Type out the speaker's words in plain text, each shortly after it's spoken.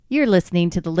You're listening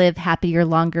to the Live Happier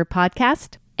Longer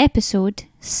podcast, Episode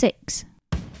 6.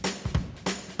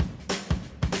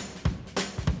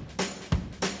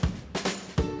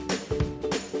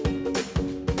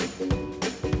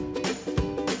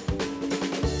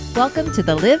 Welcome to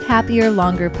the Live Happier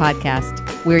Longer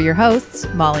podcast. We're your hosts,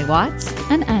 Molly Watts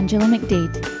And Angela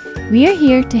McDade. We are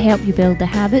here to help you build the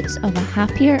habits of a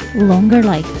happier, longer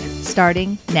life.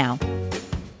 starting now.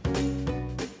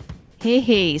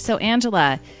 Hey. So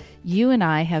Angela, you and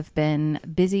I have been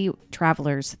busy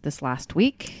travelers this last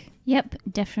week. Yep,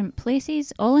 different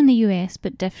places, all in the US,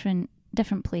 but different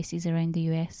places around the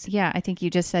US. Yeah, I think you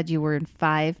just said you were in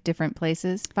 5 different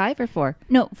places. 5 or 4?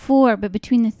 No, 4, but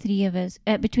between the 2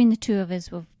 of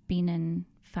us, we've been in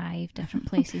 5 different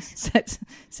places.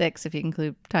 6 if you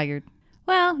include Tigard.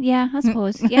 Well, yeah, I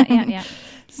suppose. Yeah.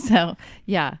 So,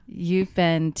 yeah, you've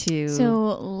been to... So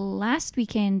last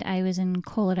weekend I was in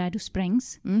Colorado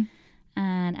Springs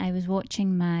and I was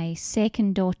watching my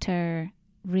second daughter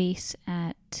race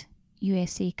at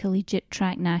USA Collegiate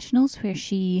Track Nationals where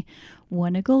she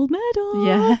won a gold medal.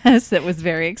 Yes, that was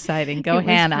very exciting. Go,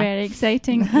 Hannah. It was very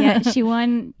exciting.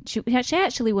 Yeah, she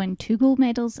actually won 2 gold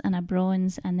medals and a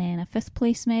bronze and then a 5th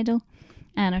place medal.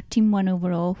 And our team won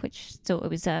overall, so it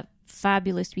was a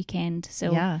fabulous weekend.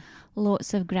 So yeah.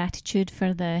 Lots of gratitude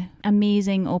for the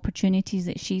amazing opportunities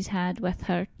that she's had with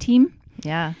her team.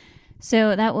 Yeah.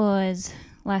 So that was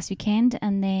last weekend.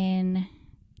 And then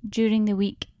during the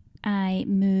week, I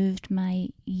moved my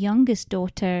youngest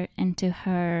daughter into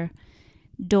her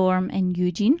dorm in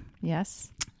Eugene.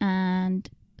 Yes. And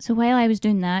so while I was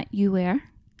doing that, you were?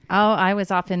 Oh, I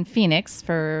was off in Phoenix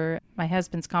for my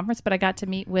husband's conference, but I got to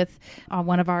meet with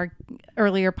one of our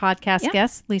earlier podcast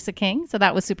guests, Lisa King. So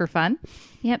that was super fun.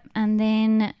 Yep. And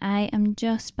then I am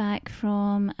just back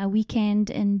from a weekend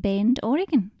in Bend,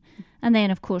 Oregon. And then,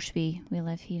 of course, we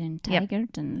live here in Tigard. Yep.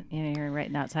 And you're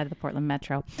right outside of the Portland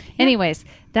Metro. Yep. Anyways,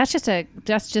 that's just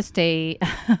a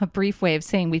brief way of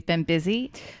saying we've been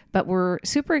busy, but we're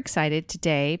super excited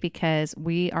today because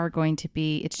we are going to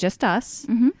be, it's just us.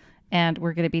 Mm-hmm. And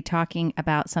we're going to be talking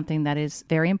about something that is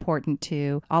very important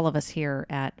to all of us here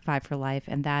at 5 for Life,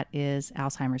 and that is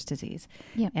Alzheimer's disease.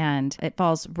 Yep. And it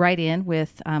falls right in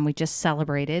with, we just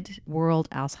celebrated World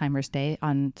Alzheimer's Day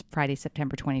on Friday,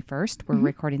 September 21st. We're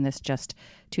recording this just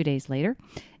 2 days later.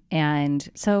 And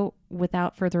so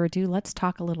without further ado, let's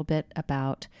talk a little bit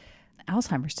about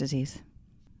Alzheimer's disease.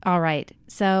 All right.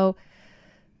 So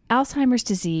Alzheimer's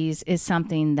disease is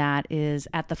something that is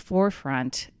at the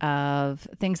forefront of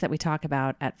things that we talk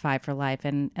about at 5 for Life.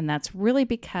 And that's really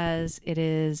because it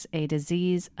is a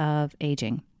disease of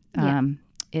aging. Yeah.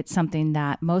 It's something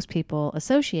that most people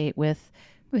associate with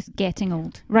getting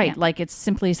old. Right. Yeah. Like it's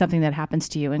simply something that happens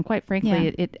to you. And quite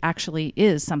frankly, it actually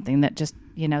is something that just,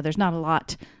 there's not a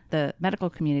lot the medical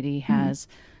community has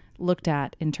looked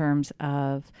at in terms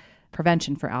of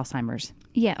prevention for Alzheimer's.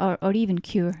 Yeah, or even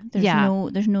cure.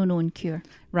 There's no known cure.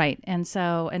 Right. And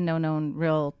no known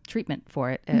real treatment for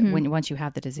it once you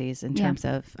have the disease in terms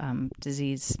of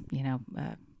disease,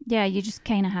 Yeah, you just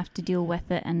kind of have to deal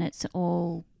with it, and it's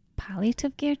all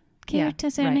palliative care to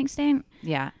a certain extent.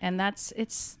 Yeah, and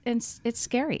it's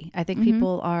scary. I think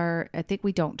I think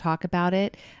we don't talk about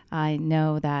it. I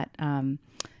know that,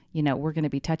 we're going to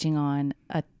be touching on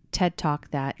a TED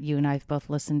Talk that you and I have both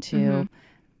listened to.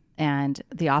 And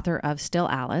the author of Still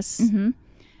Alice,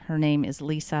 her name is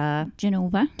Lisa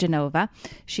Genova.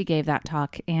 She gave that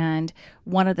talk. And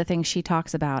one of the things she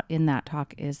talks about in that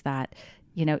talk is that,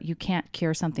 you can't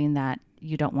cure something that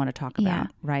you don't want to talk about,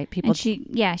 right?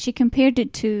 She compared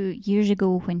it to years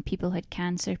ago when people had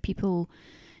cancer. People,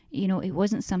 it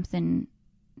wasn't something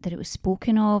that it was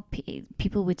spoken of.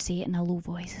 People would say it in a low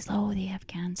voice, as, oh, they have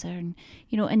cancer.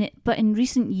 And, but in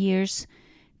recent years,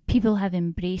 people have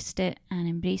embraced it and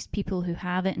embraced people who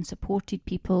have it and supported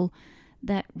people.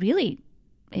 That really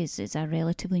is a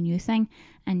relatively new thing.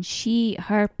 And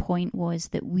her point was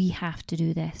that we have to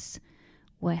do this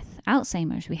with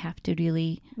Alzheimer's. We have to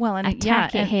really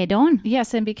attack it head on.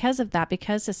 Yes, and because of that,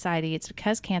 because society, it's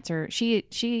because cancer,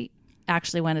 she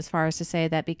actually went as far as to say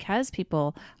that because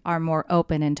people are more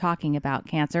open in talking about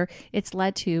cancer, it's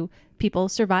led to people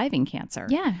surviving cancer.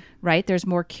 Yeah. Right? There's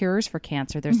more cures for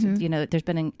cancer. There's, there's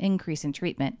been an increase in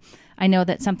treatment. I know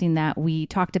that something that we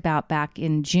talked about back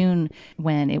in June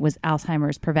when it was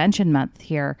Alzheimer's Prevention Month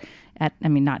here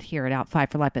not here at 5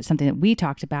 for Life, but something that we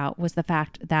talked about was the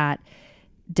fact that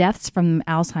deaths from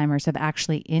Alzheimer's have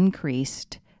actually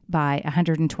increased by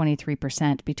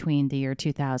 123% between the year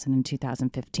 2000 and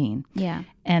 2015. Yeah.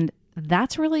 And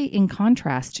that's really in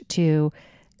contrast to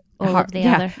all of the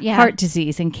other heart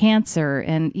disease and cancer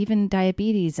and even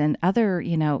diabetes and other,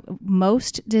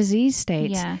 most disease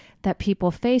states that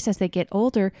people face as they get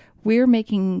older, we're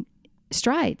making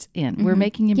strides in. We're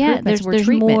making improvements. There's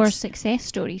more success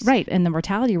stories. Right. And the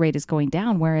mortality rate is going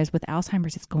down, whereas with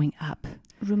Alzheimer's, it's going up.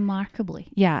 Remarkably.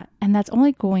 Yeah. And that's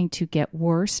only going to get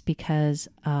worse because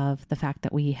of the fact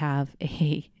that we have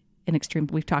an extreme,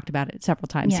 we've talked about it several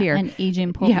times here. An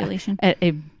aging population. Yeah,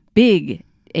 a big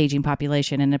aging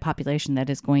population, and a population that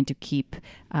is going to keep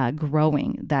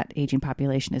growing. That aging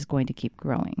population is going to keep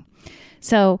growing.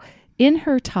 So in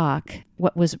her talk,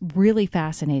 what was really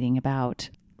fascinating about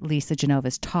Lisa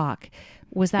Genova's talk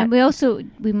was that...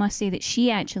 And we must say that she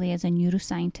actually is a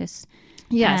neuroscientist.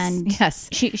 Yes.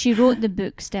 She wrote the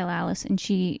book Still Alice, and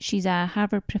she's a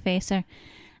Harvard professor.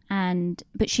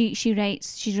 But she's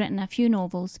written a few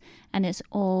novels, and it's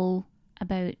all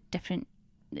about different...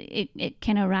 It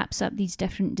kind of wraps up these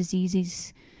different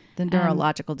diseases. The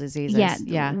neurological diseases.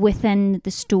 Yeah. Within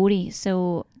the story.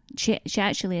 So she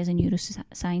actually is a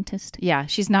neuroscientist. Yeah,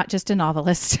 she's not just a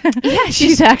novelist. Yeah,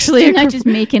 she's actually not just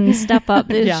making stuff up.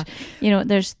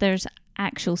 There's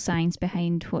actual science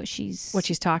behind what she's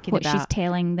talking about. What she's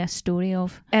telling this story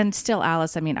of. And Still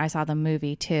Alice, I mean, I saw the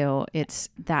movie too. It's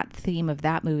that theme of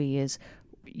that movie is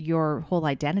your whole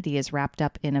identity is wrapped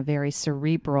up in a very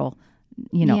cerebral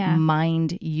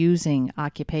mind using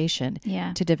occupation.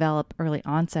 To develop early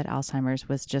onset Alzheimer's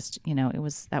was just,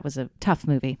 that was a tough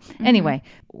movie. Mm-hmm. Anyway,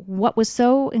 what was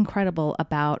so incredible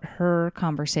about her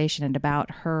conversation and about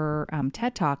her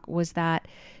TED Talk was that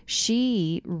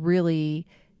she really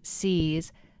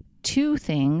sees two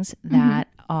things that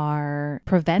are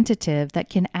preventative that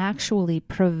can actually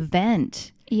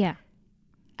prevent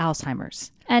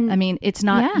Alzheimer's. And I mean, it's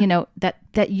not,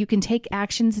 that you can take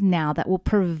actions now that will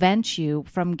prevent you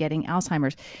from getting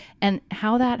Alzheimer's. And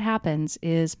how that happens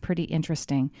is pretty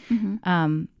interesting.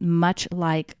 Much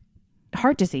like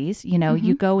heart disease,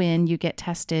 you go in, you get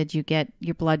tested, you get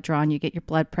your blood drawn, you get your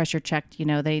blood pressure checked,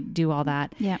 they do all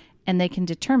that. Yeah. And they can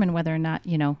determine whether or not,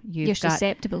 you're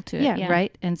susceptible to it. Yeah,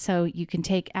 right. And so you can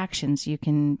take actions. You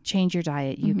can change your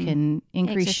diet. You can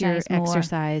increase your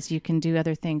exercise. You can do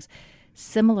other things.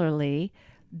 Similarly,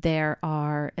 there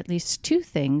are at least two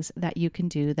things that you can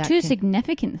do.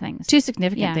 Significant things. Two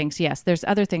significant things, yes. There's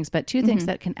other things, but two things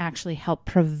that can actually help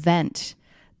prevent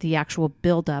the actual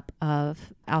buildup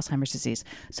of Alzheimer's disease.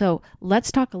 So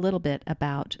let's talk a little bit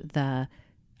about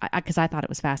because I thought it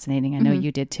was fascinating. I know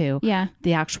you did too. Yeah.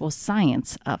 The actual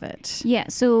science of it. Yeah.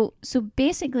 So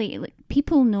basically,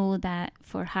 people know that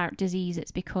for heart disease,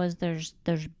 it's because there's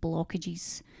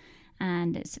blockages,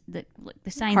 and it's the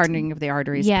science hardening of the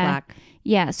arteries, plaque.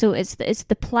 Yeah. So it's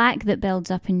the plaque that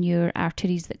builds up in your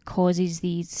arteries that causes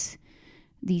these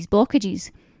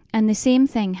blockages. And the same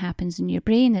thing happens in your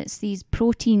brain. It's these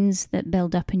proteins that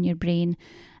build up in your brain,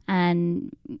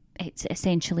 and it's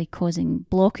essentially causing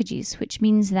blockages, which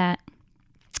means that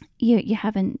you're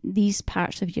having these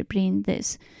parts of your brain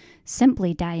that's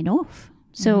simply dying off.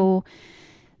 So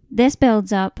this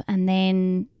builds up, and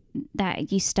then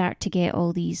that you start to get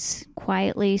all these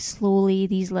quietly, slowly,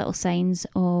 these little signs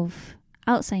of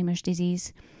Alzheimer's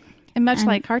disease. And much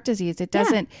like heart disease, it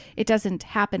doesn't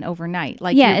happen overnight.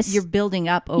 Like you're building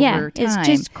up over time. It's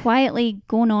just quietly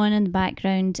going on in the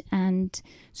background, and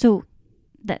so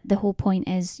the whole point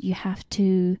is you have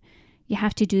to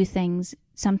do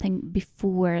something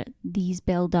before these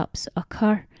build-ups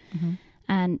occur.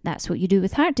 And that's what you do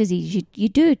with heart disease. You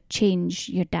do change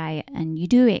your diet and you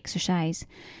do exercise.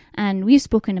 And we've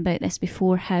spoken about this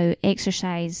before, how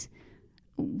exercise,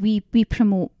 we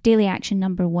promote daily action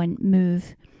number 1,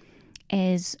 move,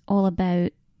 is all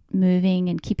about moving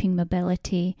and keeping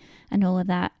mobility and all of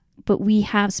that. But we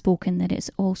have spoken that it's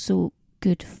also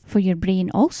good for your brain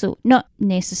also, not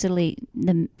necessarily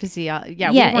the we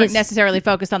weren't necessarily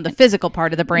focused on the physical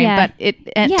part of the brain, but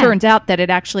it turns out that it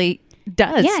actually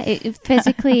does. Yeah, it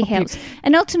physically helps.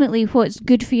 And ultimately what's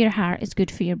good for your heart is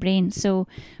good for your brain. So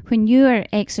when you are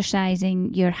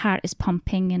exercising, your heart is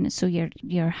pumping, and so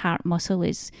your heart muscle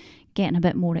is getting a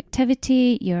bit more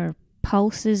activity, your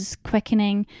pulse is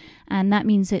quickening, and that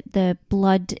means that the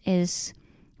blood is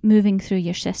moving through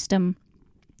your system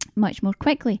much more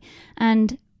quickly.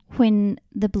 And when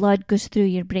the blood goes through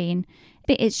your brain,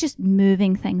 it's just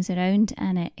moving things around,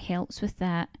 and it helps with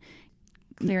that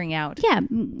clearing out. Yeah,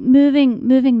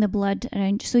 moving the blood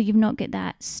around, so you've not got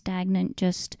that stagnant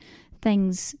just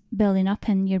things building up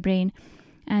in your brain.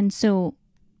 And so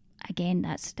again,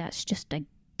 that's just a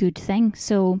good thing.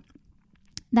 So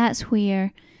that's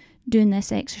where doing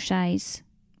this exercise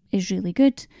is really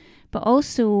good. But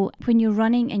also when you're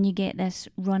running and you get this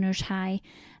runner's high,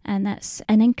 and that's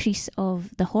an increase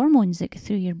of the hormones that go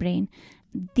through your brain.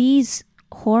 These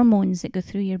hormones that go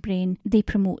through your brain, they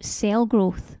promote cell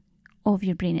growth of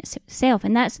your brain itself.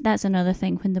 And that's another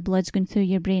thing. When the blood's going through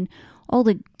your brain, all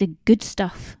the good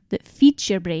stuff that feeds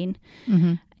your brain,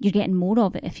 you're getting more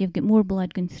of it. If you've got more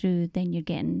blood going through, then you're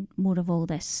getting more of all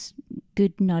this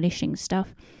good nourishing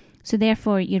stuff. So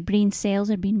therefore your brain cells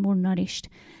are being more nourished.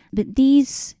 But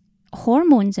these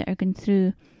hormones that are going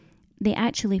through, they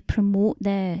actually promote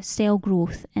the cell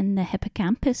growth in the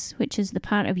hippocampus, which is the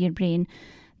part of your brain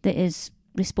that is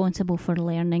responsible for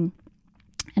learning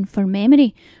and for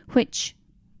memory, which,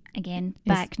 again,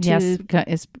 back to... Yes,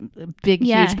 is a big,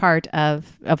 huge part of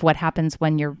what happens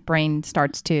when your brain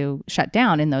starts to shut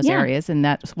down in those areas. And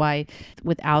that's why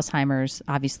with Alzheimer's,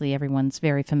 obviously everyone's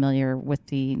very familiar with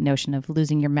the notion of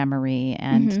losing your memory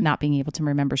and not being able to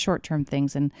remember short-term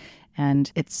things.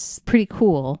 And it's pretty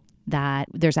cool that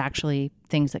there's actually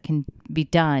things that can be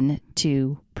done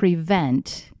to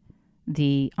prevent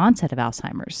the onset of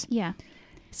Alzheimer's. Yeah.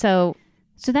 So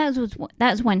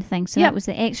that's one thing. So that was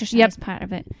the exercise part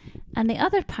of it. And the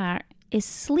other part is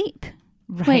sleep,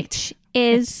 which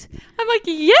is... I'm like,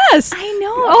 yes! I know.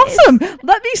 Awesome!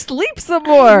 Let me sleep some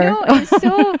more! I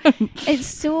know,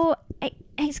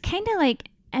 it's kind of like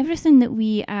everything that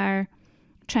we are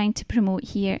trying to promote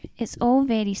here. It's all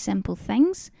very simple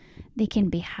things. They can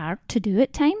be hard to do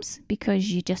at times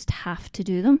because you just have to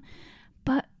do them.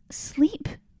 But sleep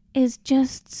is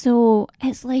just so,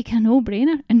 it's like a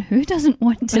no-brainer. And who doesn't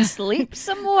want to sleep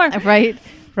some more?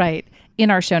 Right. In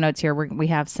our show notes here, we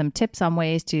have some tips on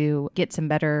ways to get some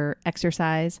better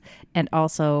exercise and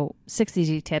also 6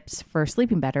 easy tips for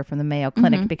sleeping better from the Mayo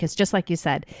Clinic. Because just like you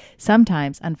said,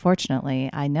 sometimes, unfortunately,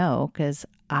 I know because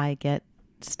I get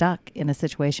stuck in a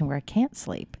situation where I can't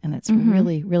sleep and it's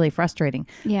really, really frustrating.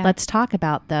 Yeah. Let's talk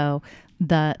about, though,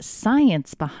 the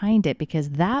science behind it, because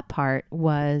that part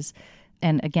was...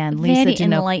 And again, very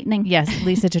enlightening. Yes,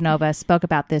 Lisa Genova spoke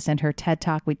about this in her TED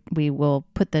Talk. We will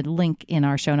put the link in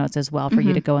our show notes as well for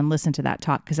you to go and listen to that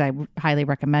talk, because I highly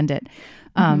recommend it.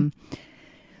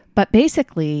 But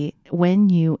basically, when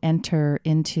you enter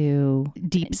into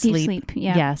deep sleep,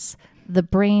 yes, the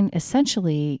brain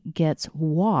essentially gets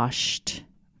washed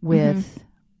with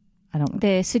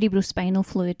the cerebrospinal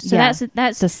fluid. So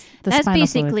that's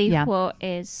basically what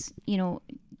is,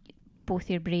 both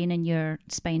your brain and your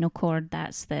spinal cord.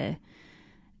 That's the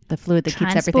fluid that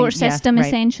keeps everything transport system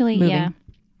essentially. moving. Yeah.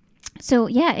 So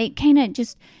it kind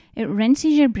of it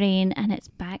rinses your brain and it's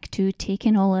back to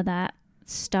taking all of that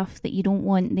stuff that you don't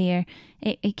want there.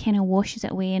 It kind of washes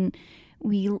it away, and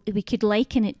we could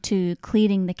liken it to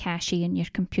clearing the cache in your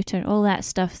computer, all that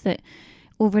stuff that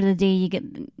over the day you get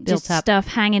just stuff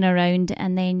hanging around,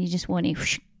 and then you just want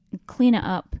to clean it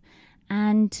up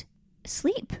and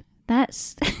sleep.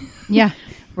 That's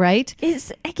right.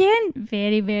 It's, again,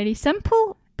 very, very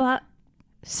simple, but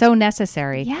so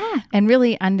necessary. Yeah. And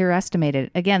really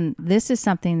underestimated. Again, this is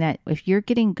something that if you're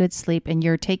getting good sleep and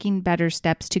you're taking better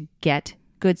steps to get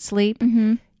good sleep,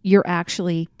 you're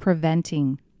actually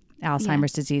preventing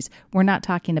Alzheimer's disease. We're not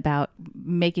talking about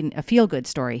making a feel-good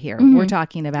story here. We're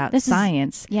talking about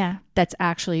science that's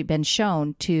actually been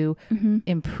shown to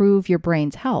improve your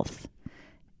brain's health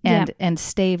and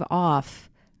stave off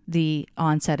the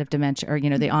onset of dementia, or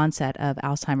the onset of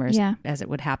Alzheimer's as it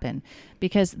would happen.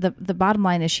 Because the bottom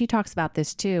line is, she talks about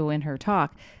this too in her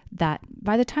talk, that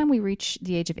by the time we reach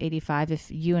the age of 85, if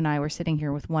you and I were sitting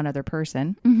here with one other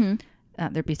person,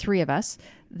 there'd be 3 of us,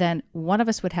 then one of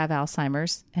us would have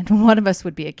Alzheimer's and one of us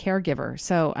would be a caregiver.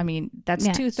 So, I mean, that's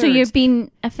 2/3. So you're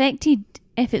being affected.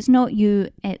 If it's not you,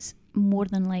 it's more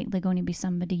than likely going to be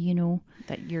somebody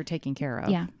that you're taking care of.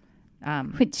 Yeah.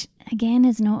 Which, again,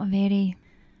 is not a very...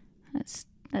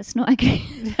 That's not a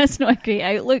great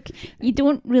outlook. You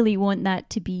don't really want that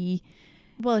to be.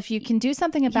 Well, if you can do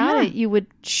something about it, you would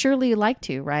surely like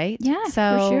to, right? Yeah,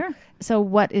 for sure. So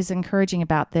what is encouraging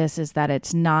about this is that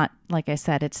it's not, like I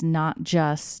said, it's not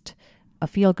just a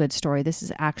feel-good story. This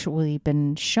has actually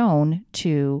been shown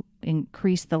to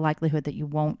increase the likelihood that you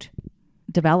won't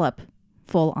develop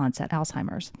full onset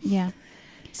Alzheimer's. Yeah.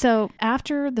 So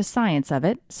after the science of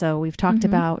it, so we've talked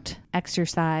about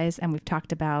exercise and we've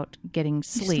talked about getting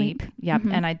sleep. Yep.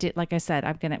 And I did, like I said,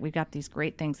 we've got these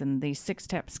great things, and these 6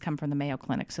 tips come from the Mayo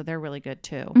Clinic, so they're really good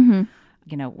too.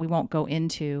 We won't go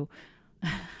into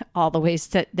all the ways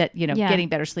that getting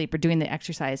better sleep or doing the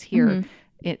exercise here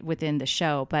within the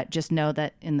show, but just know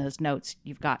that in those notes,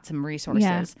 you've got some resources.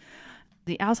 Yeah.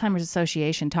 The Alzheimer's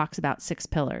Association talks about 6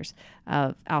 pillars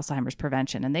of Alzheimer's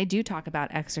prevention, and they do talk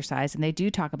about exercise and they do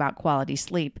talk about quality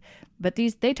sleep, but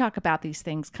they talk about these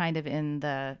things kind of in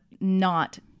the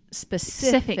not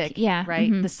specific, yeah.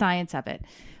 right? The science of it.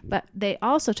 But they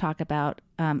also talk about,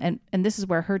 and this is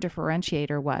where her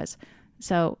differentiator was.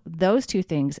 So those two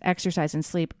things, exercise and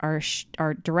sleep, are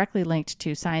directly linked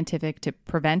to scientific, to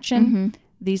prevention.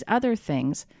 These other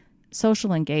things,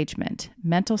 social engagement,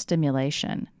 mental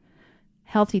stimulation,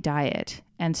 healthy diet,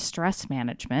 and stress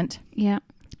management. Yeah.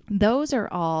 Those are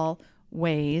all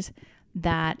ways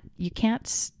that you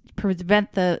can't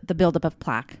prevent the buildup of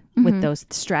plaque with those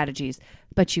strategies,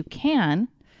 but you can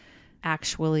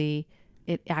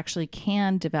it actually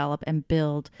can develop and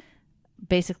build,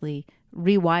 basically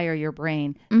rewire your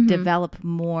brain, develop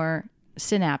more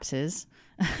synapses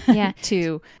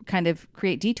to kind of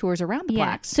create detours around the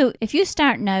plaques. So if you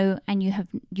start now and you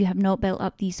have not built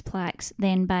up these plaques,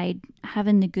 then by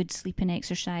having the good sleep and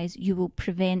exercise, you will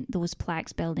prevent those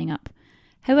plaques building up.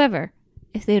 However,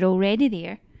 if they're already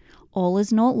there, all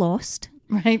is not lost.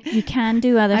 Right. You can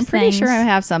do other things. I'm pretty sure I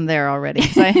have some there already.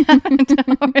 I haven't.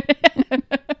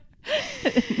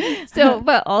 So,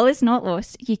 but all is not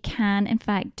lost. You can, in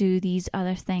fact, do these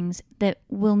other things that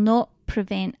will not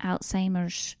prevent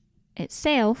Alzheimer's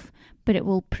itself, but it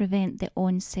will prevent the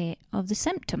onset of the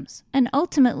symptoms. And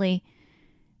ultimately,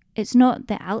 it's not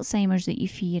the Alzheimer's that you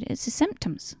fear, it's the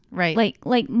symptoms. Right.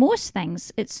 Like most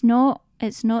things, it's not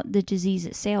the disease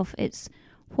itself, it's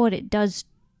what it does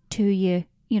to you.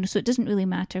 So it doesn't really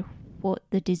matter what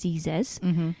the disease is.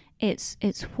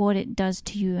 It's what it does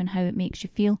to you and how it makes you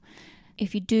feel.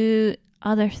 If you do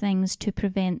other things to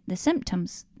prevent the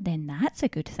symptoms, then that's a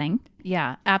good thing.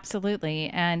 Yeah, absolutely.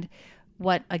 And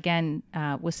what, again,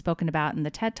 was spoken about in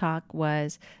the TED Talk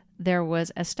was there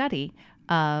was a study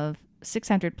of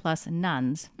 600 plus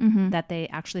nuns that they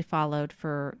actually followed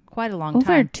for quite a long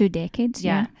time. Over 2 decades,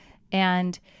 yeah.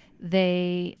 And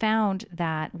they found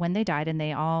that when they died,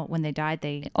 they all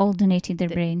donated their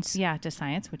brains. Yeah, to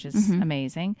science, which is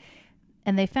amazing.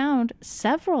 And they found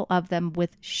several of them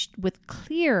with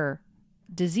clear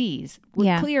disease,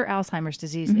 clear Alzheimer's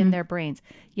disease in their brains,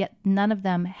 yet none of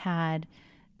them had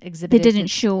exhibited. They didn't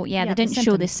show, they didn't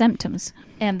show the symptoms.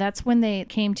 And that's when they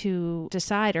came to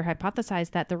decide or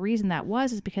hypothesize that the reason that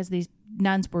was is because these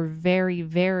nuns were very,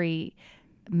 very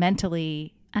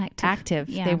mentally active.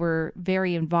 Yeah. They were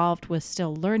very involved with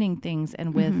still learning things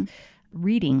and with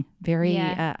reading,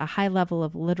 a high level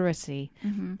of literacy.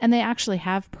 And they actually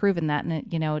have proven that, and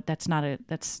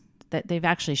that they've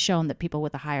actually shown that people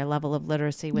with a higher level of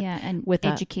literacy with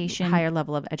education, a higher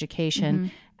level of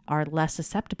education are less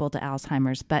susceptible to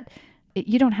Alzheimer's. But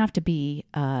you don't have to be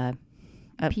a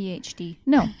PhD.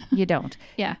 No, you don't.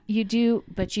 Yeah. You do,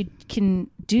 but you can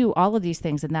do all of these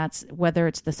things, and that's whether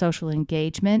it's the social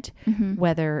engagement,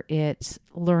 whether it's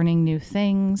learning new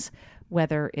things,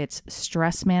 whether it's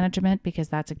stress management, because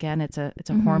that's, again, it's a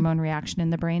hormone reaction in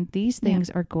the brain. These things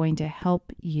are going to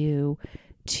help you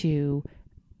to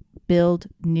build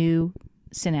new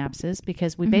synapses,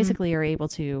 because we basically are able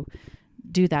to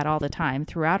do that all the time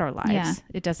throughout our lives. Yeah.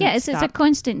 It doesn't stop. It's a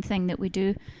constant thing that we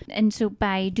do. And so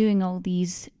by doing all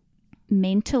these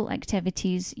mental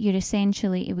activities, you're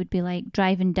essentially, it would be like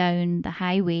driving down the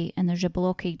highway and there's a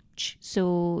blockage.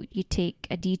 So you take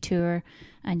a detour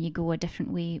and you go a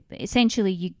different way. But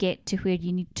essentially you get to where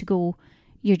you need to go.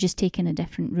 You're just taking a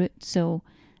different route. So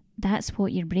that's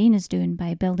what your brain is doing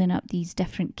by building up these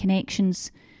different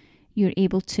connections. You're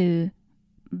able to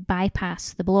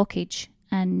bypass the blockage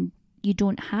and you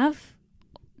don't have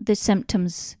the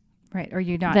symptoms, right? Or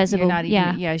you're not visible. You're not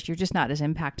even, you're just not as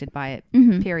impacted by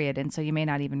it, period. And so you may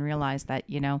not even realize that,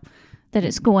 that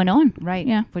it's going on. Right.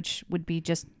 Yeah. Which would be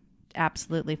just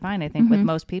absolutely fine, I think, with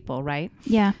most people, right?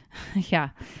 Yeah. Yeah.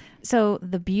 So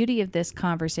the beauty of this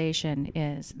conversation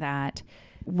is that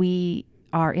we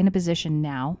are in a position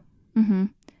now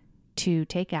to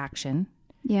take action.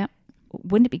 Yeah.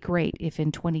 Wouldn't it be great if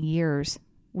in 20 years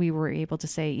we were able to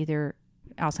say either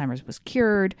Alzheimer's was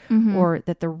cured or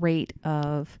that the rate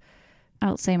of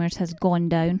Alzheimer's has gone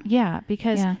down? Yeah,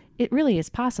 because it really is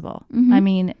possible. I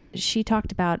mean, she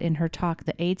talked about in her talk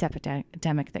the AIDS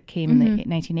epidemic that came in the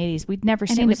 1980s. We'd never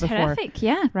seen it before. Horrific,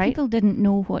 yeah. Right? People didn't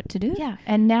know what to do. Yeah,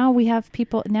 and now we have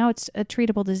people, now it's a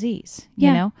treatable disease,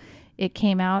 you know? It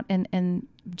came out, and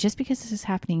just because this is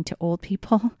happening to old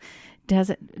people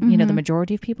doesn't, the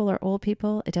majority of people are old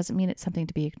people, it doesn't mean it's something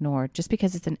to be ignored. Just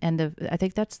because it's an end of, I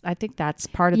think that's part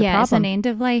of the problem. Yeah, it's an end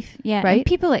of life. Yeah, right? And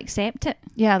people accept it.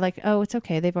 Yeah, like, oh, it's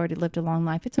okay. They've already lived a long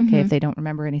life. It's okay if they don't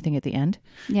remember anything at the end.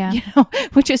 Yeah.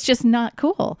 Which is just not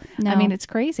cool. No. I mean, it's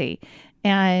crazy.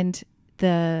 And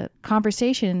the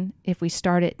conversation, if we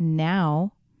start it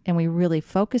now and we really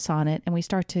focus on it and we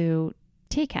start to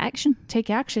take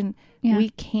action. Yeah. We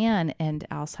can end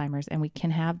Alzheimer's, and we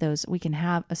can have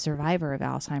a survivor of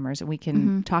Alzheimer's, and we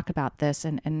can talk about this,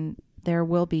 and there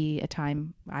will be a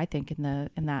time, I think, in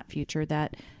that future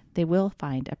that they will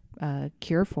find a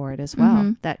cure for it as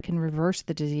well, that can reverse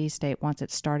the disease state once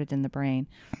it's started in the brain.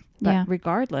 But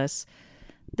regardless,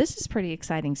 this is pretty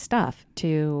exciting stuff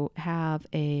to have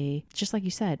just like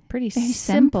you said, pretty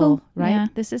simple, right? Yeah.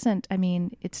 This isn't,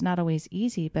 it's not always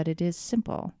easy, but it is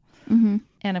simple.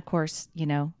 And of course,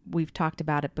 we've talked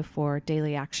about it before.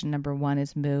 Daily action number 1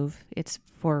 is move. It's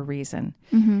for a reason.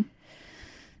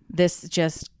 This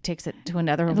just takes it to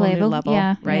another whole new level,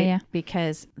 right? Yeah.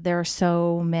 Because there are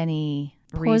so many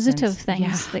positive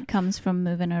things that comes from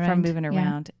moving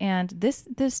around. And this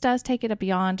does take it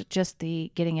beyond just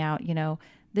the getting out.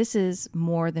 This is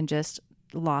more than just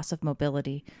loss of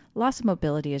mobility. Loss of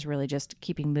mobility is really just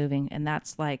keeping moving, and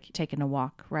that's like taking a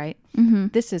walk, right?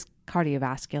 This is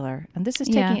cardiovascular, and this is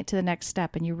taking it to the next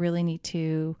step, and you really need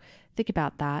to think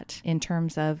about that in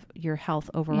terms of your health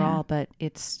overall. But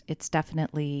it's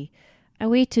definitely a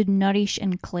way to nourish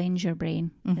and cleanse your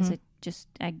brain. Is it just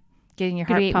getting your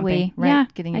heart pumping, way. right? Yeah,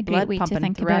 getting your blood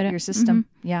pumping throughout your system.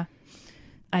 Yeah.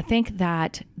 I think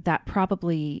that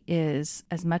probably is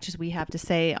as much as we have to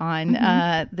say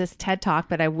on this TED Talk,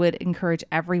 but I would encourage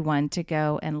everyone to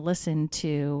go and listen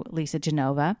to Lisa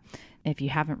Genova. If you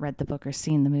haven't read the book or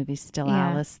seen the movie Still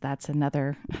Alice, that's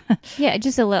another...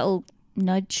 just a little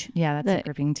nudge. Yeah, that's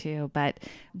gripping too. But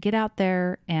get out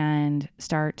there and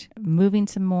start moving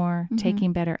some more,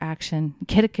 taking better action,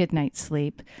 get a good night's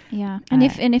sleep. Yeah. And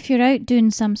if you're out doing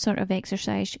some sort of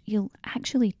exercise, you'll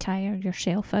actually tire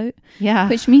yourself out. Yeah.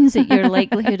 Which means that your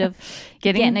likelihood of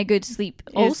getting a good sleep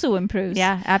also improves.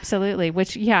 Yeah, absolutely.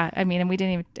 Which, and we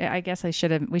didn't even, I guess we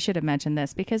should have mentioned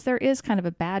this, because there is kind of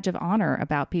a badge of honor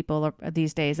about people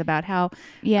these days about how,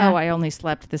 I only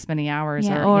slept this many hours.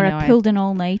 Or I pulled an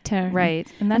all-nighter. Right.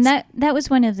 And that was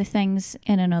one of the things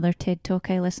in another TED Talk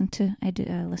I listened to. I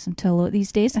listen to a lot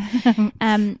these days.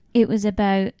 It was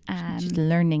about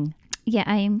learning. Yeah,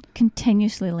 I am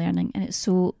continuously learning, and it's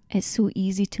so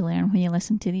easy to learn when you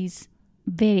listen to these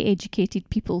very educated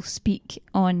people speak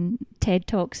on TED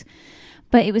Talks.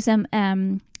 But it was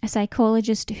a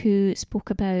psychologist who spoke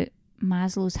about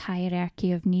Maslow's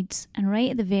hierarchy of needs, and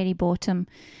right at the very bottom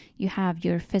you have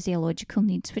your physiological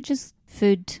needs, which is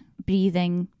food,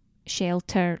 breathing,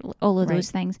 shelter, all of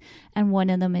those things, and one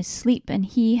of them is sleep. And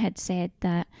he had said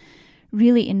that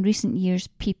really in recent years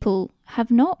people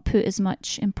have not put as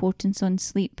much importance on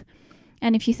sleep.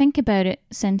 And if you think about it,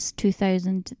 since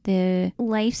 2000, the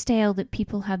lifestyle that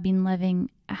people have been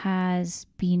living has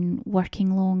been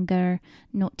working longer,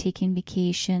 not taking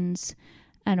vacations,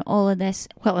 and all of this.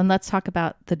 Well, and let's talk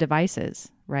about the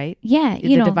devices, right? Yeah,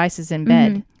 the devices in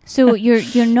bed. So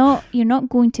you're not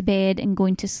going to bed and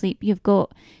going to sleep. You've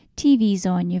got TVs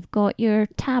on, you've got your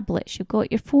tablets, you've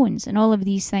got your phones, and all of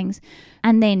these things.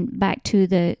 And then back to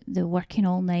the working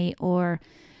all night, or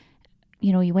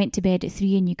you went to bed at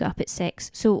 3 and you got up at 6.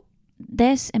 So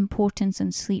this importance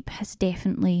on sleep has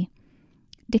definitely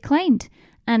declined.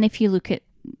 And if you look at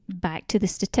back to the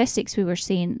statistics we were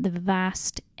saying, the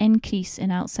vast increase in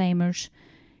Alzheimer's,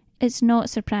 it's not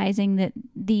surprising that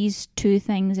these two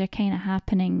things are kind of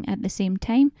happening at the same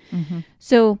time.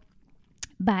 So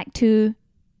back to,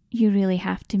 you really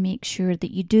have to make sure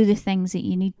that you do the things that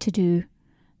you need to do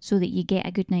so that you get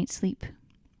a good night's sleep.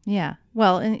 Yeah.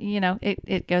 Well, and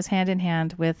it goes hand in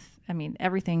hand with,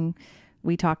 everything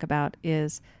we talk about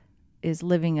is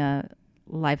living a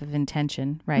life of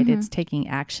intention, right? It's taking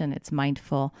action, it's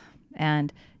mindful,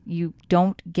 and you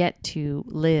don't get to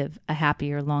live a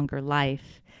happier, longer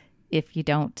life if you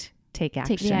don't take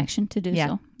action. Take the action to do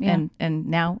so. Yeah. And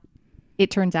now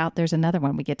it turns out there's another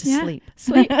one. We get to sleep.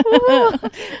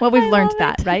 Well, we've learned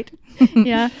that, right?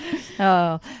 Yeah.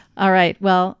 Oh, all right.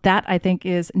 Well, that I think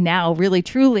is now really,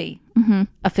 truly,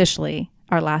 officially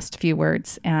our last few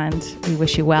words. And we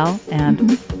wish you well,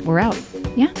 and we're out.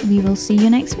 Yeah. We will see you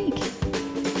next week.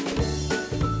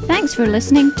 Thanks for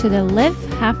listening to the Live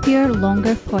Happier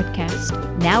Longer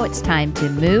podcast. Now it's time to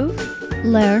move,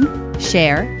 learn,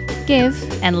 share, give,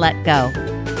 and let go.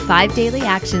 5 daily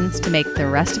actions to make the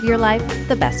rest of your life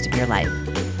the best of your life.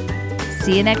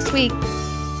 See you next week.